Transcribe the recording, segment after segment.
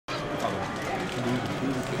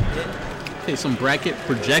Okay, some bracket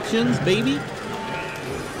projections, baby.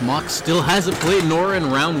 Mox still hasn't played Nora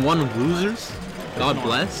in round 1 of losers. God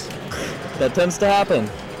bless. That tends to happen.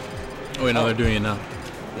 Oh wait, no, they're doing it now.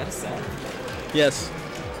 Is that a set? Yes.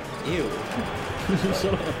 Ew.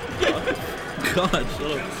 Shut up. God,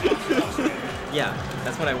 shut up. Yeah,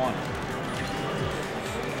 that's what I want.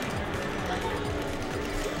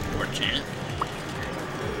 Warchamp.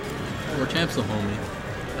 Warchamp's a homie.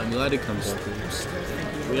 I'm glad it comes up here.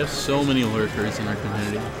 We have so many lurkers in our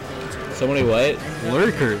community. So many what?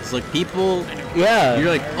 Lurkers, like people. Yeah. You're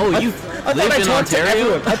like, oh, you live in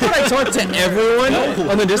Ontario? I thought I talked to everyone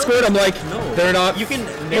on the Discord. I'm like, they're not. You can.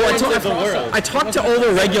 I talked to all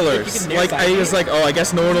the regulars. Like I was like, oh, I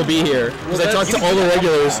guess no one will be here because I talked to all the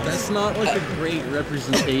regulars. That's not like a great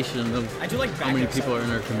representation of how many people are in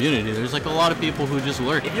our community. There's like a lot of people who just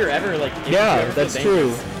lurk. If you're ever like, That's true.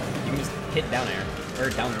 You can just hit down air or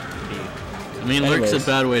down B. I mean, lurk's a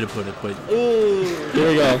bad way to put it, but Ooh. Here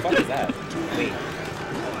we go. What the fuck is that? Wait.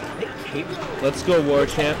 Let's go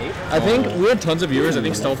Warchamp. I think we had tons of viewers. I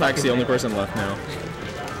think Stelpak's the only person left now.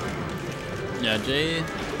 yeah, Jay. You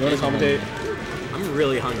want to commentate? I'm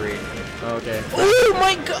really hungry. Oh, okay. Oh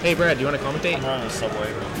my God! Hey Brad, do you want to commentate? I'm on a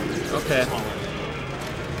subway. Okay.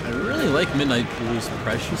 I really like MidnightBlue's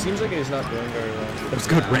impression. Seems like he's not doing very well. What's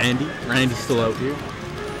good, Randy? Randy's still out here.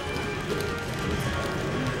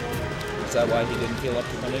 Is that why he didn't feel up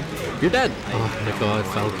to coming? You're dead. Oh my God,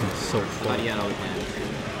 Falcon's so Not fun. yet, I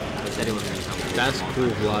said he wasn't going to come. That's cool,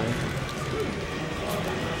 Fly.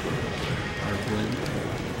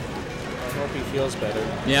 I hope he feels better.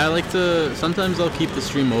 Yeah, I like to. Sometimes I'll keep the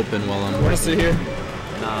stream open while I'm Want to working. sit here?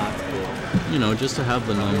 Nah, it's cool. You know, just to have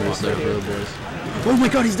the numbers there for the boys. Oh my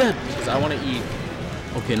God, he's dead. Because I want to eat.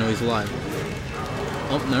 Okay, no, he's alive.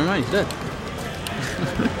 Oh, never mind, he's dead.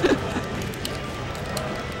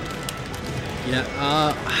 Yeah,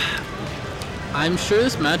 I'm sure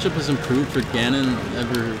this matchup has improved for Ganon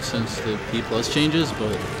ever since the P+ changes,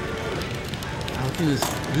 but Falcon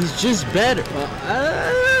he's just better.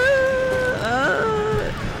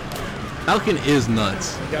 Falcon is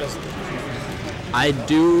nuts. I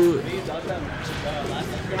do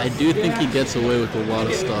think he gets away with a lot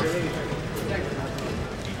of stuff.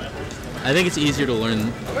 I think it's easier to learn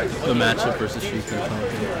the matchup versus Street than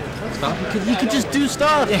Falcon. You could just do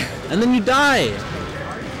stuff, and then you die.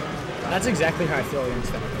 That's exactly how I feel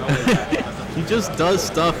against him. He just does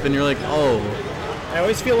stuff, and you're like, oh. I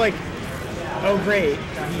always feel like, oh great,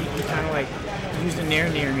 he kind of like used a nair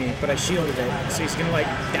near me, but I shielded it, so he's gonna like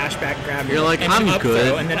dash back, grab me. You're like, and I'm then up good.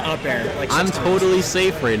 throw, and then up air. Like I'm 6 times. totally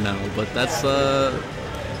safe right now, but that's a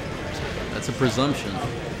presumption.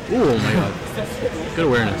 Ooh, oh my God. Good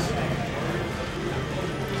awareness.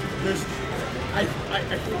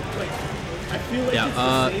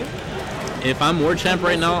 Yeah, if I'm Warchamp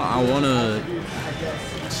right now, I want to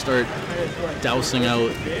start dousing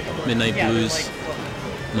out MidnightBlue's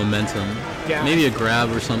momentum. Yeah. Maybe a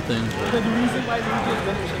grab or something.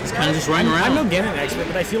 It's kind of just running around. I'm no Ganon expert,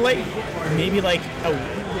 but I feel like maybe like a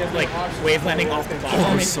wave landing off the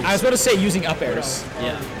platform. I was about to say using up airs.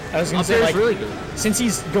 Yeah. I was gonna Up say air's like really good. since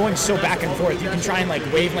he's going so back and forth, you can try and like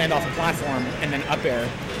wave land off a platform and then up air,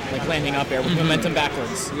 like landing up air with momentum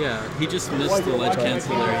backwards. Yeah, he just missed the ledge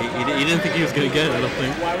cancel there. He didn't think he was going to get it, I don't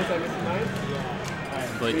think.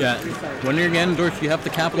 But yeah, when you're Ganondorf, you have to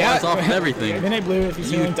capitalize off of everything. MidnightBlue, if he's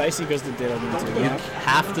feeling dicey, goes to Diddle. You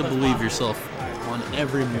have to believe yourself on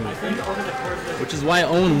every move. Which is why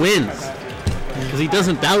Owen wins. Because he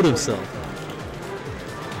doesn't doubt himself.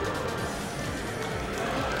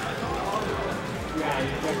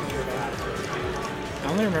 I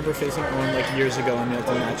only remember facing Owen like years ago in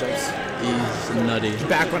multi matchups. He's nutty.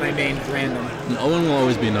 Back when I mained random. And Owen will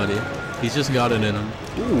always be nutty. He's just got it in him.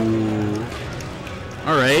 Ooh.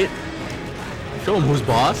 Alright. Show him who's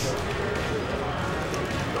boss.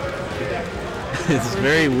 It's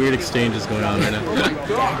very weird exchanges going on right now.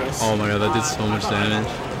 Oh my God, that did so much damage.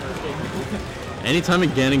 Anytime a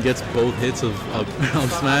Ganon gets both hits of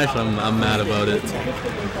smash, I'm mad about it.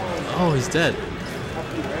 Oh, he's dead.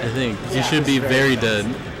 I think. He should be very dead.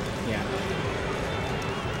 Yeah.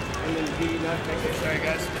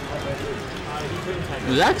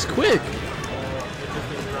 Zach's quick.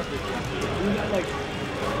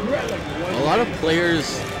 A lot of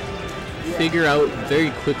players figure out very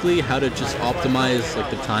quickly how to just optimize like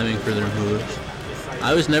the timing for their moves.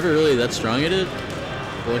 I was never really that strong at it.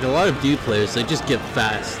 But like a lot of dude players, they just get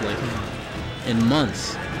fast like in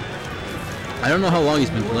months. I don't know how long he's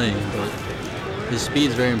been playing, but his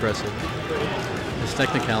speed's very impressive. His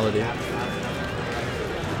technicality. I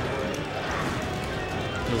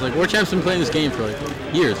was like, Warchamp's been playing this game for like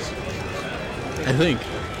years, I think.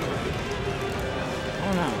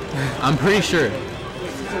 don't know. I'm pretty sure.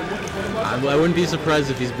 I wouldn't be surprised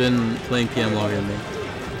if he's been playing PM longer than me.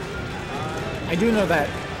 I do know that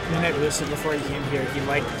MidnightBlue said before he came here, he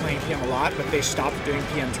liked playing PM a lot, but they stopped doing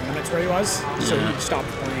PM tournaments where he was, so he stopped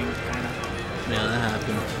playing, kind of. Yeah, that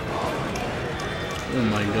happened. Oh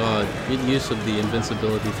my god. Good use of the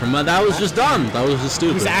invincibility from that was just dumb. That was just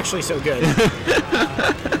stupid. He's actually so good.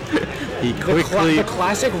 He quickly... The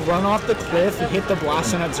classic run off the cliff, hit the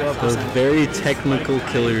blast zone at 0%. The very technical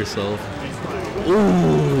kill yourself.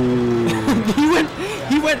 Ooh.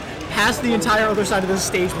 he went past the entire other side of the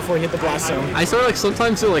stage before he hit the blast zone. I saw like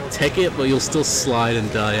sometimes you'll like tech it, but you'll still slide and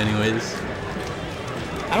die anyways.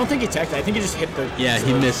 I don't think he teched it. I think he just hit the... Yeah,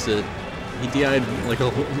 he missed it. He DI'd like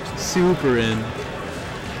a super in.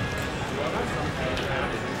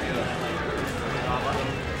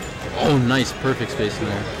 Oh, nice, perfect spacing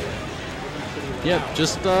there. Yeah,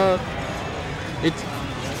 just it's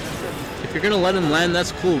if you're gonna let him land,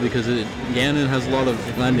 that's cool because Ganon has a lot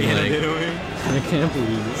of landing lag. I can't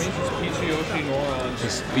believe this.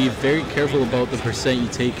 Just be very careful about the percent you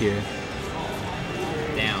take here.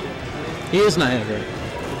 Damn. He is Niagara.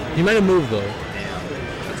 He might have moved though.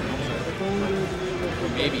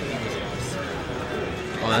 Maybe he was lost.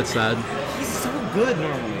 Oh, that's sad. He's so good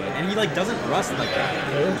normally, and he like doesn't rust like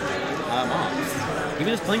that. Mobs.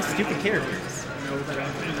 Even just playing stupid characters.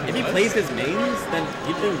 If he plays his mains, then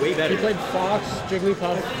he'd play way better. He played Fox,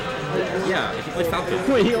 Jigglypuff. Yeah, if he played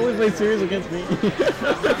Falcon. Wait, he only played series against me. He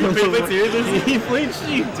played serious? He played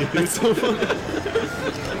Sheep, dude. That's so funny.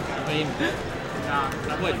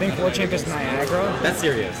 I think Warchamp is Niagara. That's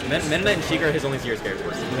serious. Meta Knight and Sheik are his only serious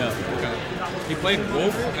characters. Yeah. He played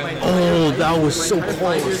Wolf and Oh, that was so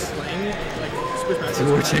close. So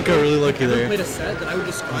Warchamp got really lucky there. played a set that I would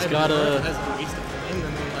describe He's got as a waste of time, and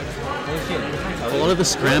then like a lot of the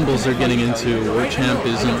scrambles they're getting into, Warchamp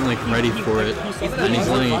isn't like ready for it, and he's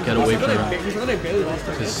letting it get away from him.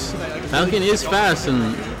 Because Falcon is fast,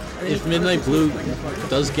 and if MidnightBlue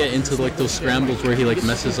does get into like those scrambles where he like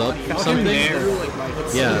messes up something,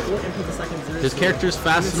 yeah, his character's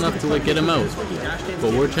fast enough to like get him out.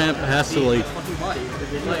 But Warchamp has to like,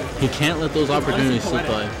 he can't let those opportunities slip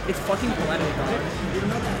by. it's fucking poetic.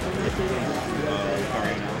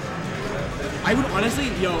 I would honestly,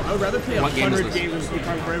 I would rather play 100 games than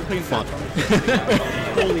playing Fuck.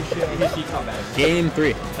 Holy shit. Game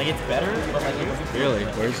 3. Like it's better, but like it's Really?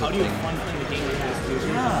 Where's the thing?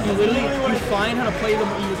 You literally, you find how to play them.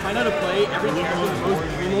 You find how to play every character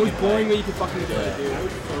the most boring way you can fucking do it,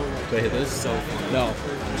 dude. Do I hit this? So No,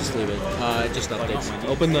 just leave it. just updates.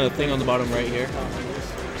 Open the thing on the bottom right here.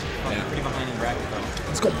 yeah. Pretty behind in bracket though.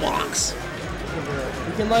 Let's go box.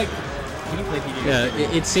 You can like, Can you play PG? Yeah,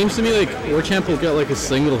 it seems to me like Warchamp will get like a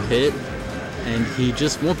single hit, and he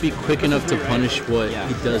just won't be quick enough to punish what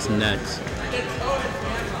he does next.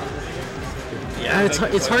 Yeah,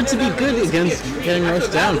 it's hard to be good against getting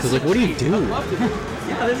rushed down, because like, what do you do?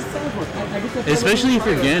 Yeah, this is so much. Especially if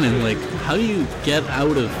you're Ganon, like, how do you get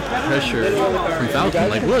out of pressure from Falcon?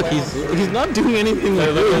 Like, look, he's not doing anything like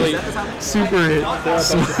really super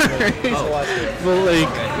smart, but like,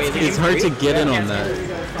 it's hard to get in on that.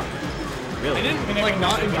 I didn't like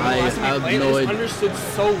not in I have no idea. understood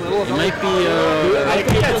so little. It might be I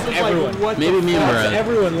think that's everyone. maybe me and That's Brad.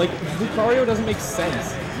 everyone. Like, Lucario doesn't make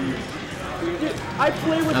sense. I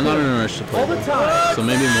play with I'm not in him a rush to play, all the time. so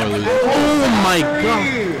maybe more losing. Oh my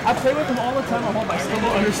god, I play with him all the time at home. I still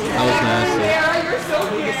don't understand. that was nasty.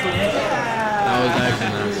 That was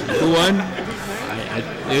actually nasty. Who won?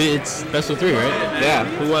 It's best of 3, right? Yeah,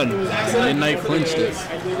 who won? Midnight clinched it.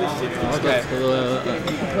 Okay.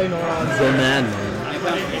 Play Nora. The man.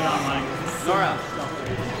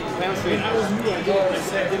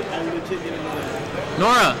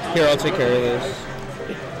 Nora! Here, I'll take care of this.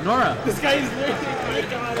 Nora! This guy is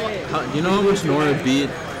literally Do you know how much Nora beat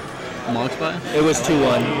Mox by? It was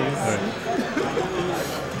 2-1.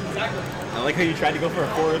 I like how you tried to go for a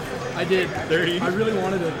fourth. I did. 30. I really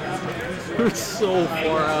wanted it. We're so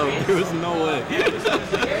far out. There was no way.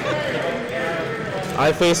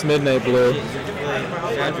 I face MidnightBlue.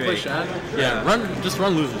 Yeah, just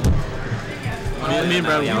run losers. Me and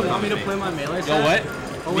Brad will You want me to play my melee? Go what?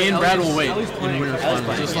 Oh, Me and Brad will wait Ellie's in playing. winner's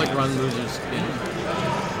finals. Just like run losers.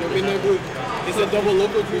 It's a double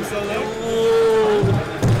local group, so like.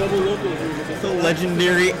 Double local group. It's a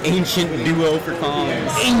legendary ancient duo for comms.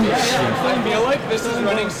 I feel like this is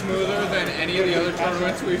running smoother than any of the other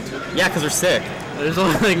tournaments we've done. Yeah, because they're sick. There's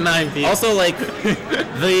only like 9 people. Also, like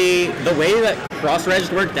the way that cross-reg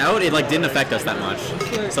worked out, it like didn't affect us that much.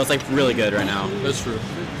 So it's like really good right now. That's true.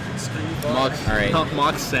 Mox, All right.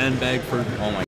 Mox sandbag for Oh my.